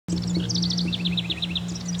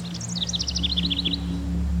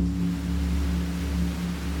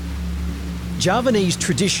Javanese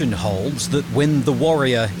tradition holds that when the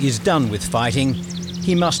warrior is done with fighting,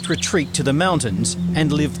 he must retreat to the mountains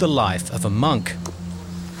and live the life of a monk.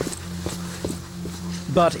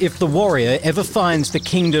 But if the warrior ever finds the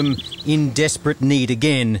kingdom in desperate need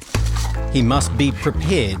again, he must be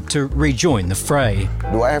prepared to rejoin the fray.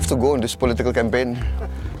 Do I have to go on this political campaign?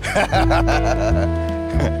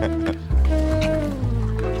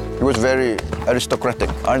 He was very aristocratic,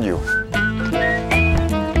 aren't you?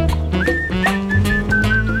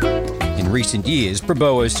 In recent years,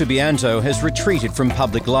 Prabowo Subianto has retreated from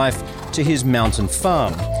public life to his mountain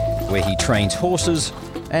farm, where he trains horses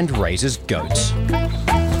and raises goats.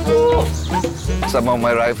 Some of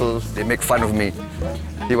my rivals, they make fun of me.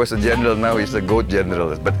 He was a general, now he's a goat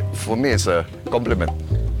general. But for me, it's a compliment.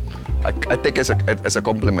 I take it as a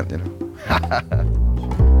compliment, you know.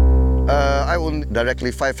 I own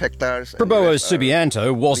directly 5 hectares. Prabowo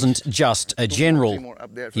Subianto wasn't just a general.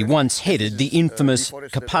 He once headed the infamous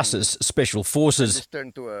Kopassus Special Forces.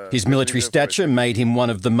 His military stature made him one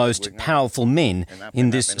of the most powerful men in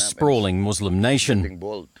this sprawling Muslim nation.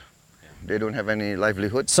 They don't have any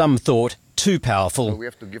livelihood. Some thought too powerful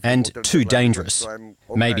and too dangerous.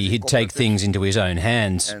 Maybe he'd take things into his own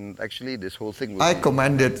hands. I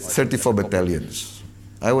commanded 34 battalions.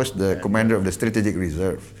 I was the commander of the strategic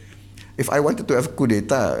reserve. If I wanted to have a coup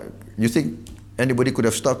d'etat, you think anybody could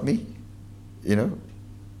have stopped me? You know?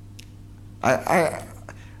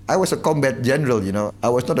 I was a combat general, you know. I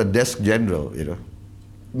was not a desk general, you know.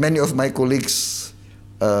 Many of my colleagues,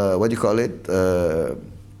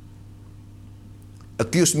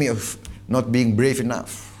 accused me of not being brave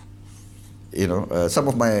enough. You know, some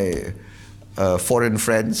of my foreign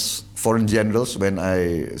friends, foreign generals, when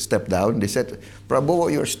I stepped down, they said,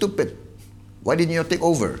 "Prabowo, you're stupid. Why didn't you take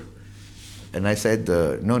over?" And I said,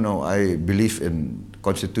 no, I believe in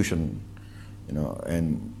constitution, you know,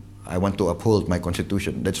 and I want to uphold my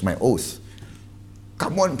constitution. That's my oath.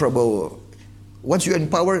 Come on, Prabowo. Once you're in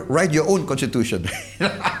power, write your own constitution.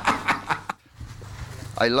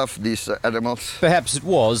 I love these animals. Perhaps it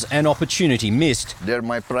was an opportunity missed. They're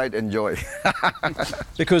my pride and joy.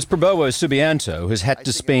 Because Prabowo Subianto has had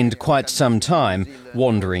to spend quite some time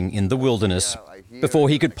wandering in the wilderness before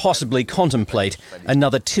he could possibly contemplate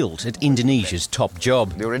another tilt at Indonesia's top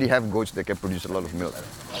job. They already have goats that can produce a lot of milk.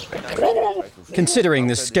 Considering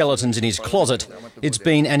the skeletons in his closet, it's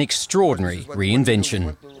been an extraordinary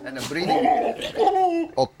reinvention.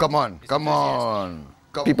 Oh, come on, come on.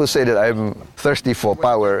 People say that I'm thirsty for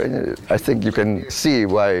power. I think you can see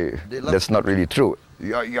why that's not really true.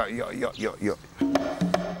 You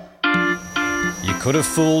could have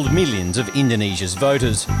fooled millions of Indonesia's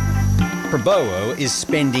voters. Prabowo is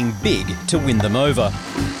spending big to win them over.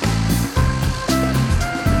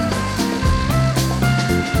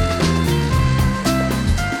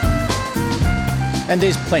 And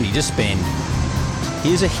there's plenty to spend.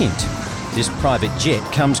 Here's a hint. This private jet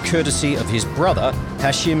comes courtesy of his brother,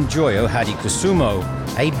 Hashim Joyo Hadikusumo,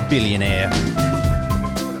 a billionaire.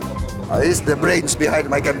 He's the brains behind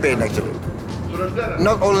my campaign, actually.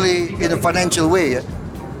 Not only in a financial way,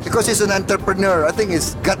 because he's an entrepreneur. I think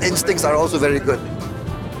his gut instincts are also very good.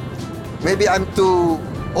 Maybe I'm too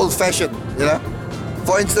old-fashioned, you know?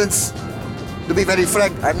 For instance, to be very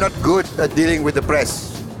frank, I'm not good at dealing with the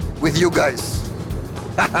press, with you guys.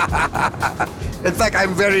 In fact,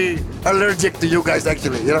 I'm very allergic to you guys,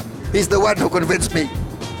 actually, you know? He's the one who convinced me.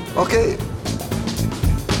 Okay?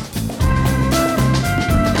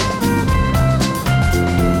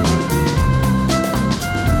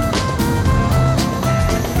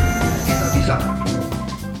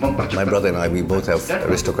 My brother and I, we both have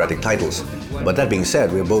aristocratic titles. But that being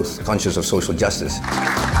said, we're both conscious of social justice.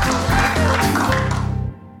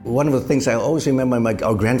 One of the things I always remember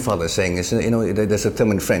our grandfather saying is, you know, there's a term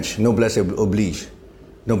in French, noblesse oblige.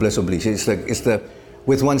 Noblesse oblige. It's the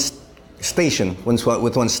with one's station,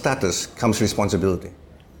 with one's status comes responsibility.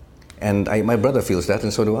 And my brother feels that,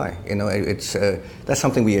 and so do I. You know, that's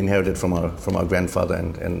something we inherited from our grandfather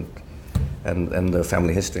and the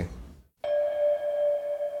family history.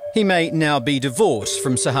 He may now be divorced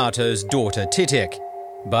from Suharto's daughter Titik,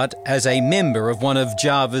 but as a member of one of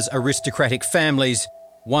Java's aristocratic families,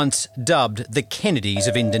 once dubbed the Kennedys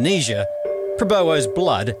of Indonesia, Prabowo's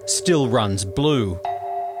blood still runs blue.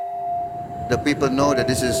 The people know that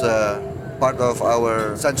this is part of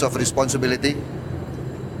our sense of responsibility.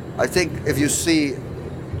 I think if you see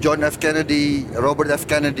John F. Kennedy, Robert F.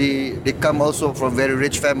 Kennedy, they come also from very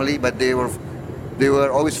rich family, but they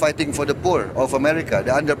were always fighting for the poor of America,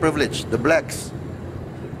 the underprivileged, the blacks.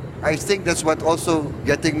 I think that's what also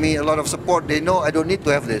getting me a lot of support. They know I don't need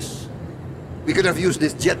to have this. We could have used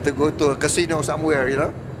this jet to go to a casino somewhere, you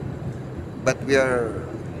know. But we are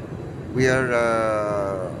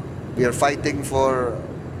fighting for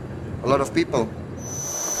a lot of people.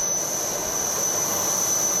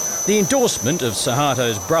 The endorsement of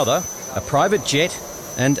Suharto's brother, a private jet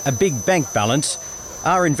and a big bank balance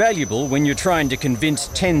are invaluable when you're trying to convince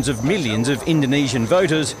tens of millions of Indonesian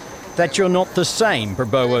voters that you're not the same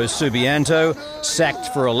Prabowo Subianto,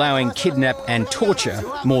 sacked for allowing kidnap and torture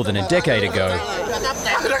more than a decade ago.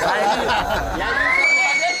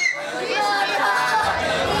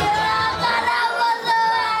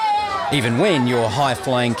 Even when your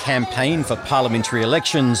high-flying campaign for parliamentary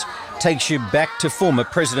elections takes you back to former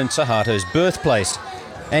President Suharto's birthplace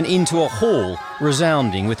and into a hall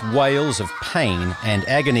resounding with wails of pain and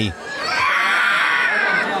agony.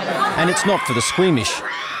 And it's not for the squeamish.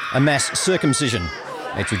 A mass circumcision,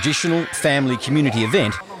 a traditional family community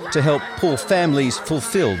event to help poor families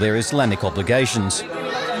fulfil their Islamic obligations.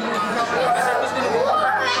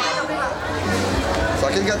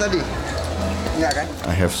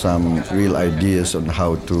 I have some real ideas on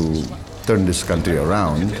how to turn this country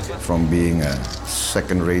around from being a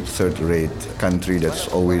second-rate, third-rate country that's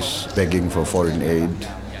always begging for foreign aid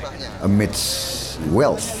amidst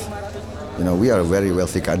wealth. You know, we are a very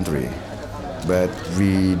wealthy country, but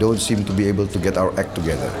we don't seem to be able to get our act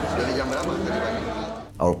together.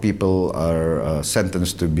 Our people are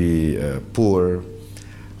sentenced to be poor.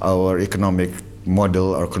 Our economic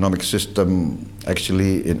model, our economic system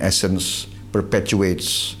actually, in essence,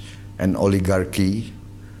 perpetuates an oligarchy.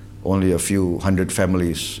 Only a few hundred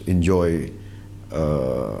families enjoy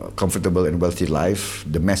comfortable and wealthy life.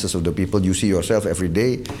 The masses of the people, you see yourself every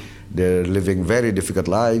day, they're living very difficult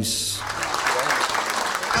lives.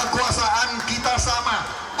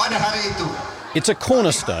 It's a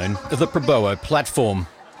cornerstone of the Prabowo platform.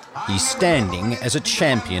 He's standing as a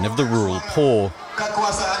champion of the rural poor.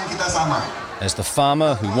 As the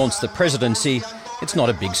farmer who wants the presidency, it's not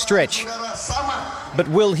a big stretch. But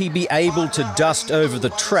will he be able to dust over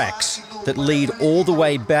the tracks that lead all the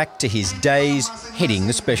way back to his days heading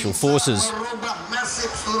the Special Forces?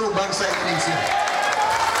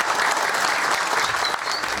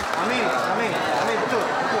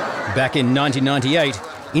 Back in 1998,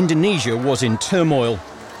 Indonesia was in turmoil.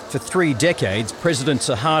 For 3 decades, President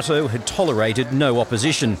Suharto had tolerated no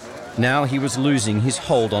opposition. Now he was losing his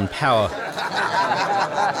hold on power.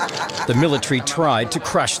 The military tried to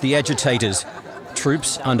crush the agitators.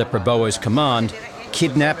 Troops under Prabowo's command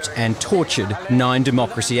kidnapped and tortured 9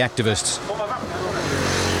 democracy activists.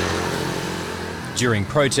 During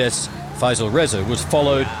protests, Faisal Reza was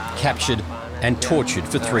followed, captured and tortured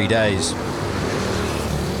for 3 days.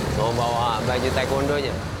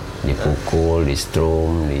 Dipukul,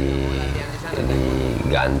 distrum,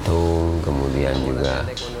 digantung, kemudian juga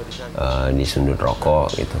disundut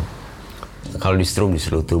rokok gitu. Kalau distrum di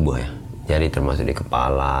seluruh tubuh ya. Jadi termasuk di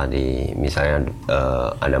kepala, misalnya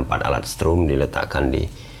ada 4 alat strum diletakkan di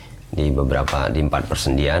 4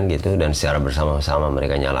 persendian gitu, dan secara bersama-sama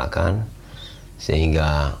mereka nyalakan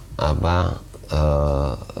sehingga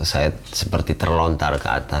saya seperti terlontar ke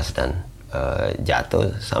atas dan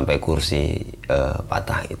jatuh sampai kursi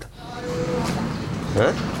patah gitu.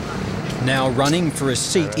 Now running for a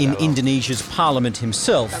seat in Indonesia's parliament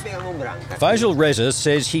himself, Faisal Reza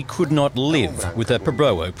says he could not live with a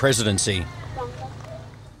Prabowo presidency.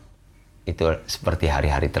 Itu seperti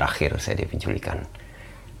hari-hari terakhir saya dipenculikan,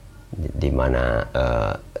 di mana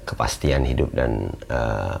kepastian hidup dan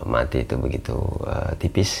mati itu begitu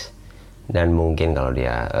tipis, dan mungkin kalau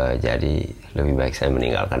dia jadi, lebih baik saya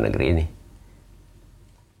meninggalkan negeri ini.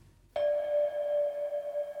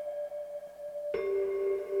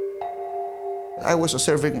 I was a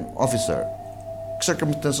serving officer.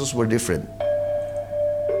 Circumstances were different.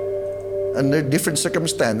 Under different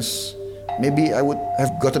circumstance, maybe I would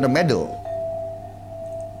have gotten a medal.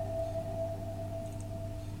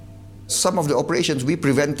 Some of the operations, we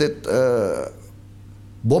prevented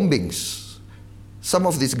bombings. Some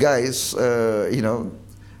of these guys,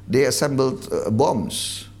 they assembled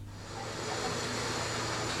bombs.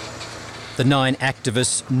 The 9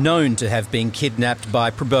 activists known to have been kidnapped by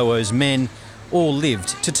Prabowo's men all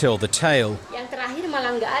lived to tell the tale.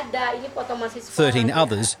 13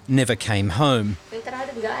 others never came home.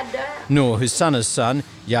 Nur Husana's son,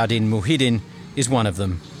 Yadin Muhyiddin, is one of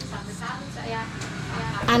them.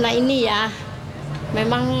 Anak ini ya,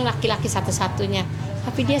 memang laki-laki satu-satunya,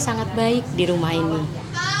 tapi dia sangat baik di rumah ini.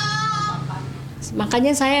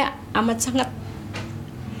 Makanya saya amat sangat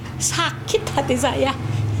sakit hati saya,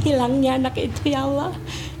 hilangnya anak itu, ya Allah.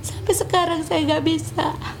 Sampai Sampai sekarang saya nggak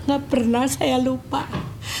bisa, nggak pernah saya lupa.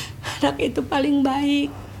 Anak itu paling baik.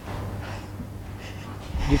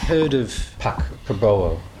 You've heard of Pak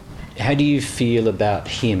Prabowo. How do you feel about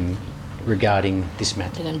him regarding this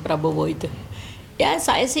matter? Dengan Prabowo itu, ya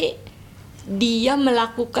saya sih, dia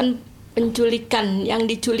melakukan penculikan.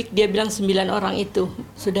 Yang diculik dia bilang 9 orang itu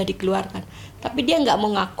sudah dikeluarkan. Tapi dia nggak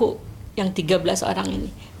mau ngaku yang 13 orang ini.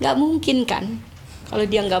 Nggak mungkin kan? Kalau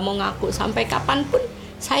dia nggak mau ngaku, sampai kapanpun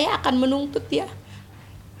saya akan menuntut dia.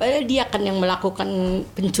 Padahal dia kan yang melakukan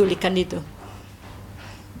penculikan itu.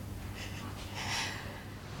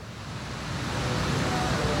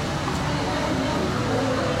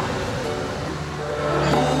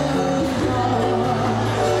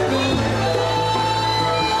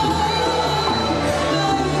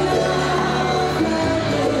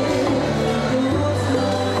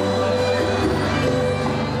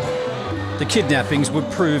 The kidnappings would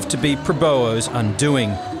prove to be Prabowo's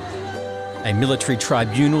undoing. A military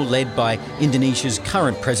tribunal led by Indonesia's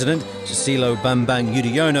current president, Susilo Bambang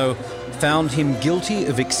Yudhoyono, found him guilty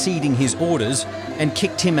of exceeding his orders and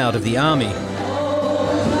kicked him out of the army.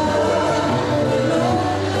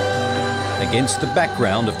 Against the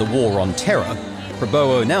background of the war on terror,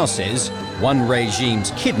 Prabowo now says one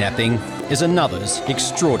regime's kidnapping is another's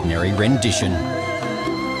extraordinary rendition.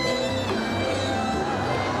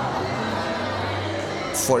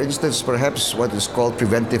 For instance, perhaps what is called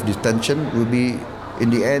preventive detention will be, in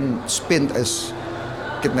the end, spinned as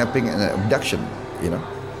kidnapping and abduction, you know.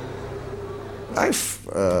 I've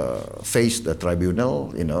faced the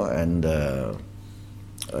tribunal, you know, and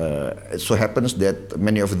it so happens that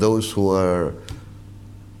many of those who are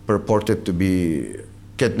purported to be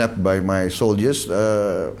kidnapped by my soldiers,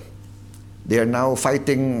 they are now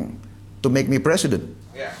fighting to make me president.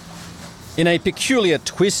 In a peculiar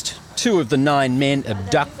twist, 2 of the 9 men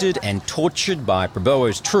abducted and tortured by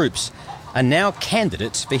Prabowo's troops are now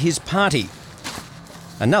candidates for his party.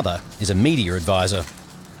 Another is a media advisor.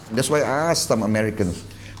 That's why I asked some Americans,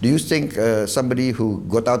 do you think somebody who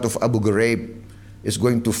got out of Abu Ghraib is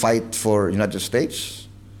going to fight for United States?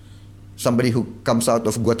 Somebody who comes out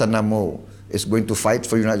of Guantanamo is going to fight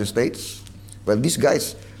for United States? Well, these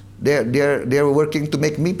guys, they're working to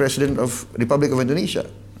make me president of Republic of Indonesia,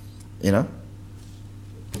 you know?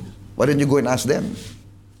 Why don't you go and ask them?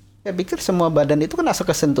 Ya pikir semua badan itu kan asal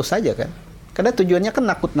kesentuh saja kan. Karena tujuannya kan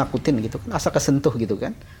nakut-nakutin gitu kan, asal kesentuh gitu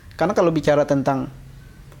kan. Karena kalau bicara tentang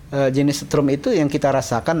jenis setrum itu yang kita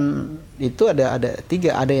rasakan itu ada 3,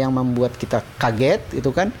 ada yang membuat kita kaget itu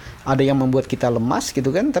kan, ada yang membuat kita lemas gitu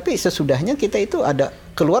kan, tapi sesudahnya kita itu ada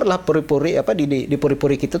keluarlah puri-puri di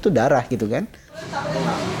puri-puri kita tuh darah gitu kan.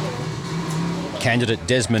 Candidate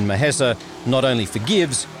Desmond Mahesa not only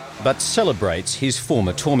forgives but celebrates his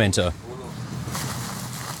former tormentor.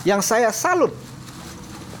 Yang saya salut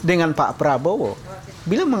dengan Pak Prabowo,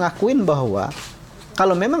 beliau mengakuin bahwa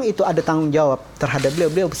kalau memang itu ada tanggung jawab terhadap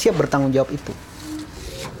beliau, beliau siap bertanggung jawab itu.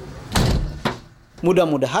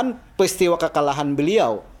 Mudah-mudahan peristiwa kekalahan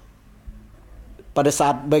beliau pada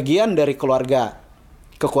saat bagian dari keluarga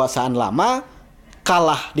kekuasaan lama,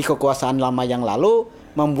 kalah di kekuasaan lama yang lalu,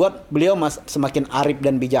 membuat beliau semakin arif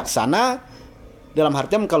dan bijaksana. Dalam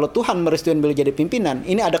artian kalau Tuhan merestui beliau jadi pimpinan,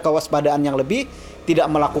 ini ada kewaspadaan yang lebih,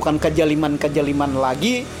 tidak melakukan kejaliman-kejaliman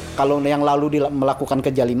lagi. Kalau yang lalu melakukan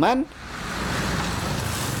kejaliman.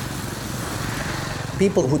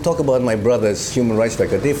 People who talk about my brother's human rights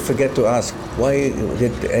record, they forget to ask, why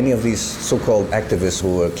did any of these so-called activists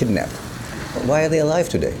who were kidnapped, why are they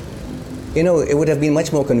alive today? You know, it would have been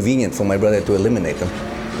much more convenient for my brother to eliminate them.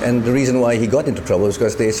 And the reason why he got into trouble is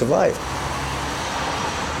because they survived.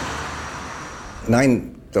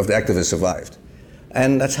 9 of the activists survived.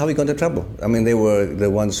 And that's how he got into trouble. I mean, they were the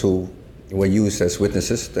ones who were used as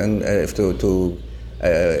witnesses and to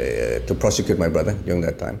prosecute my brother during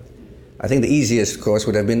that time. I think the easiest course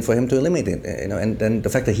would have been for him to eliminate it, you know, and then the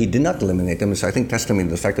fact that he did not eliminate him is, I think, testament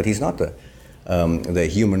to the fact that he's not the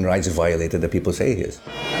human rights violator that people say he is.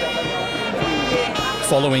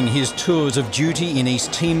 Following his tours of duty in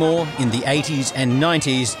East Timor in the 80s and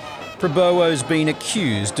 90s, Prabowo's been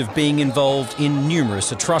accused of being involved in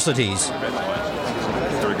numerous atrocities.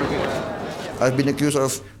 I've been accused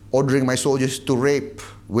of ordering my soldiers to rape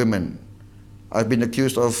women. I've been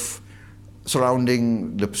accused of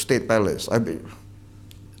surrounding the state palace.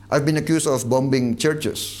 I've been accused of bombing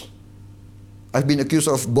churches. I've been accused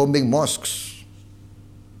of bombing mosques.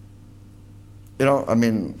 You know, I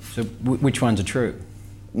mean... So which ones are true?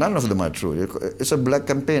 None of them are true. It's a black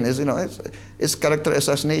campaign. It's character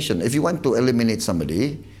assassination. If you want to eliminate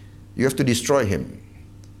somebody, you have to destroy him.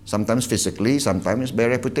 Sometimes physically, sometimes by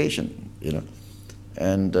reputation. You know,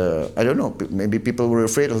 And I don't know, maybe people were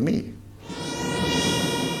afraid of me.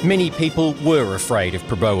 Many people were afraid of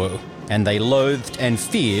Prabowo, and they loathed and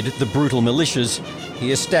feared the brutal militias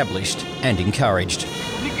he established and encouraged.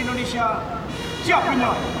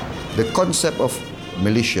 The concept of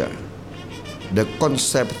militia, the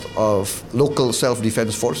concept of local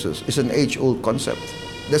self-defense forces is an age-old concept.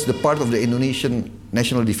 That's the part of the Indonesian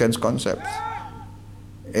national defense concept.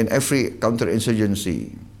 In every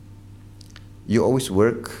counterinsurgency, you always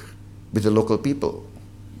work with the local people.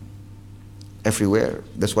 Everywhere.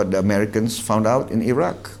 That's what the Americans found out in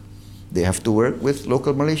Iraq. They have to work with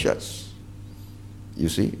local militias. You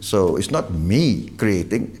see? So it's not me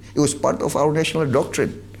creating, it was part of our national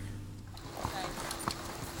doctrine.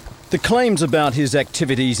 The claims about his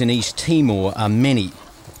activities in East Timor are many,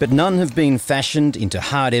 but none have been fashioned into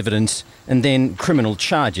hard evidence and then criminal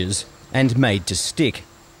charges and made to stick.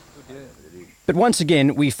 But once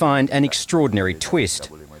again, we find an extraordinary twist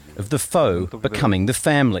of the foe becoming the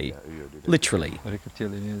family, literally.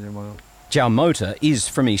 Mota is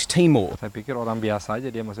from East Timor.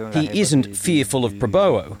 He isn't fearful of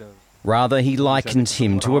Prabowo, rather he likens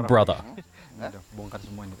him to a brother.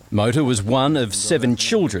 Mota was one of 7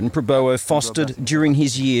 children Prabowo fostered during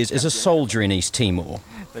his years as a soldier in East Timor.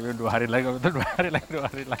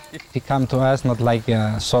 He come to us not like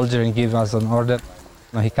a soldier and give us an order.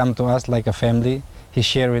 No, he come to us like a family. He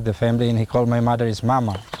share with the family and he called my mother his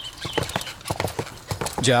mama.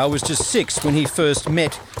 Ja was just 6 when he first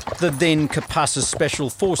met the then Kopassus Special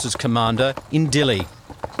Forces commander in Dili.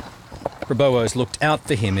 Prabowo's looked out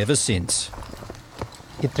for him ever since.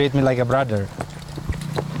 He treat me like a brother,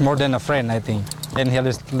 more than a friend, I think. And he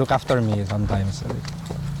always look after me sometimes.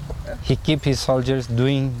 He keep his soldiers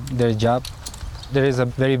doing their job. There is a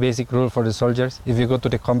very basic rule for the soldiers. If you go to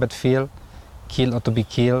the combat field, kill or to be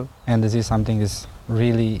killed, and this is something that's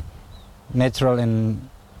really natural and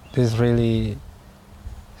this really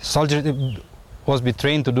soldiers was be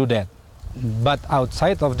trained to do that. But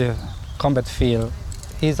outside of the combat field,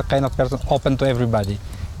 he's the kind of person open to everybody.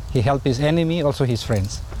 He help his enemy, also his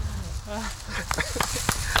friends.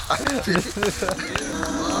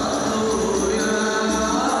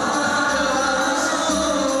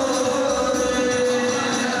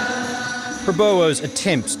 Prabowo's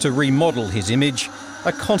attempts to remodel his image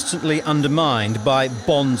are constantly undermined by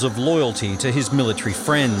bonds of loyalty to his military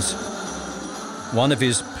friends. One of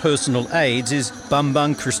his personal aides is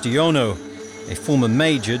Bambang Kristiono, a former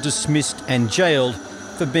major dismissed and jailed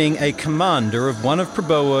for being a commander of one of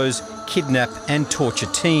Prabowo's kidnap and torture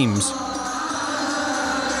teams.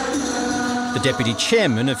 The deputy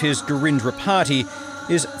chairman of his Gerindra party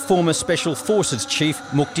is former Special Forces Chief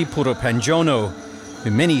Mukti Puropanjono,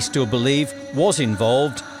 who many still believe was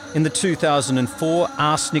involved in the 2004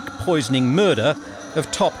 arsenic poisoning murder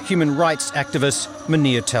of top human rights activist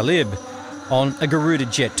Munir Talib on a Garuda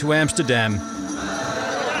jet to Amsterdam.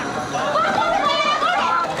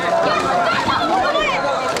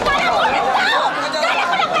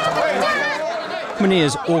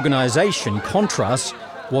 Munir's organisation, Contras,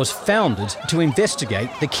 was founded to investigate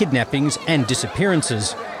the kidnappings and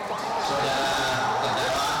disappearances.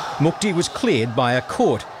 Mukti was cleared by a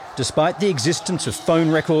court despite the existence of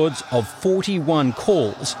phone records of 41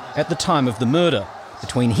 calls at the time of the murder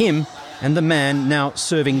between him and the man now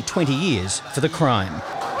serving 20 years for the crime.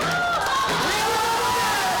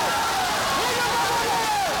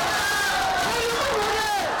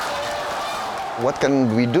 What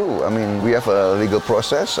can we do? I mean, we have a legal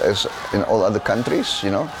process as in all other countries,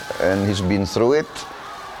 you know, and he's been through it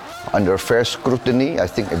under fair scrutiny, I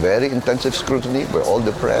think a very intensive scrutiny by all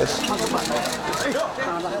the press.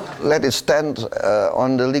 Let it stand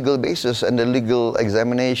on the legal basis and the legal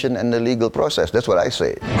examination and the legal process. That's what I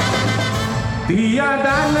say.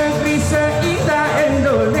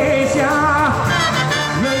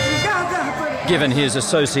 Given his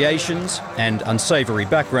associations and unsavoury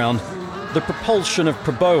background, the propulsion of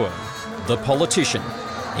Prabowo, the politician,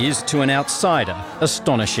 is to an outsider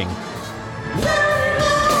astonishing.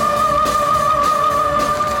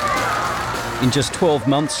 In just 12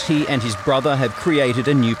 months, he and his brother have created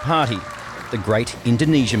a new party, the Great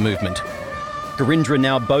Indonesia Movement. Gerindra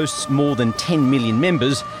now boasts more than 10 million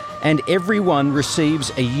members, and everyone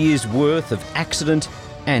receives a year's worth of accident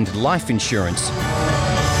and life insurance.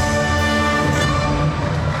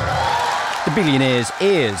 The billionaire's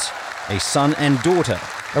heirs, a son and daughter,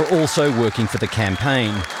 are also working for the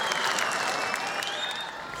campaign.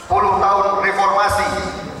 10 tahun reformasi,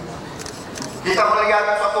 kita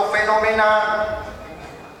melihat suatu fenomena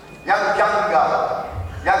yang janggal,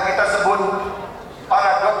 yang kita sebut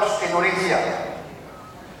paradoks Indonesia.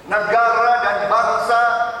 Negara dan bangsa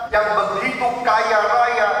yang begitu kaya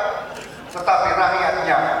raya, tetapi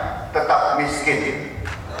rakyatnya tetap miskin.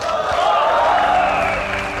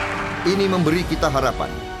 Ini memberi kita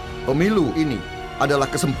harapan. Pemilu ini adalah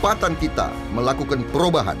kesempatan kita melakukan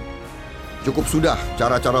perubahan. Cukup sudah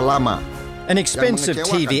cara-cara lama. An expensive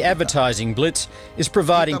TV advertising blitz is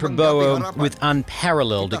providing Prabowo with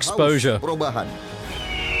unparalleled exposure.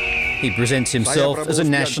 He presents himself as a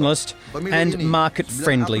nationalist and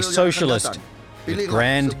market-friendly socialist, with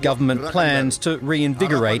grand government plans to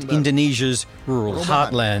reinvigorate Indonesia's rural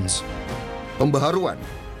heartlands.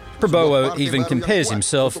 Prabowo even compares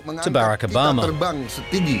himself to Barack Obama.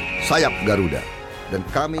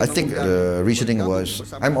 I think the reasoning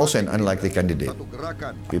was, I'm also an unlikely candidate.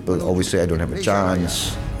 People always say I don't have a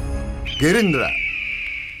chance.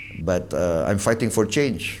 But I'm fighting for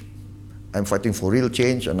change. I'm fighting for real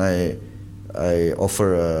change, and I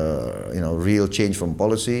offer real change from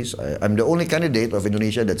policies. I'm the only candidate of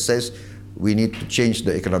Indonesia that says we need to change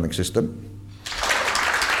the economic system.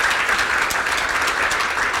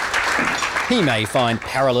 He may find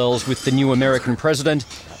parallels with the new American president,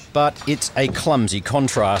 but it's a clumsy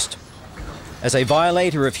contrast. As a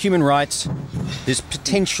violator of human rights, this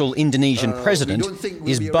potential Indonesian president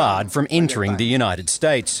is barred from entering the United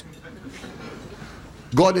States.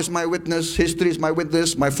 God is my witness, history is my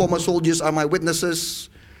witness, my former soldiers are my witnesses,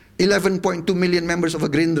 11.2 million members of a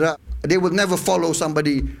Gerindra. They will never follow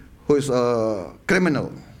somebody who is a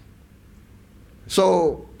criminal.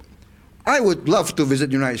 So I would love to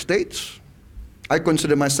visit the United States. I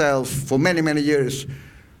consider myself, for many, many years,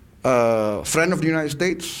 a friend of the United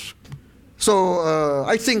States. So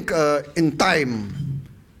I think in time,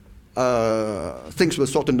 things will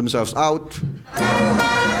sort themselves out.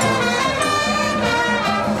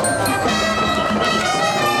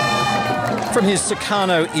 From his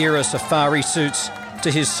Sukarno-era safari suits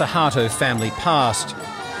to his Suharto family past,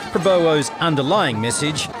 Prabowo's underlying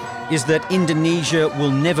message is that Indonesia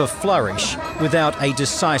will never flourish without a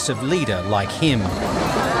decisive leader like him.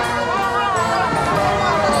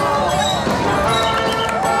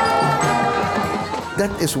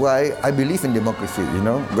 That is why I believe in democracy,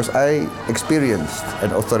 because I experienced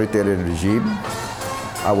an authoritarian regime.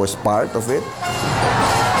 I was part of it.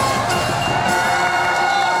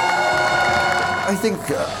 I think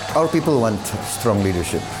our people want strong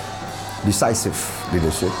leadership, decisive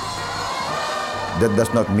leadership. That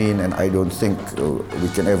does not mean, and I don't think we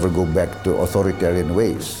can ever go back to authoritarian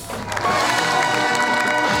ways.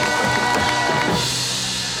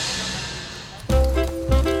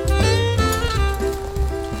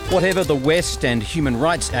 Whatever the West and human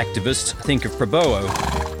rights activists think of Prabowo,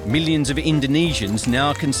 millions of Indonesians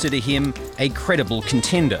now consider him a credible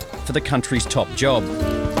contender for the country's top job.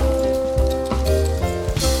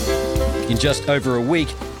 In just over a week,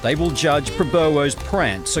 they will judge Prabowo's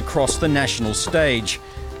prance across the national stage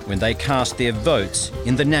when they cast their votes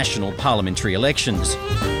in the national parliamentary elections.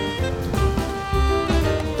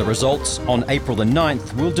 The results on April the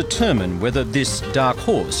 9th will determine whether this dark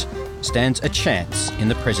horse stands a chance in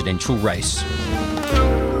the presidential race.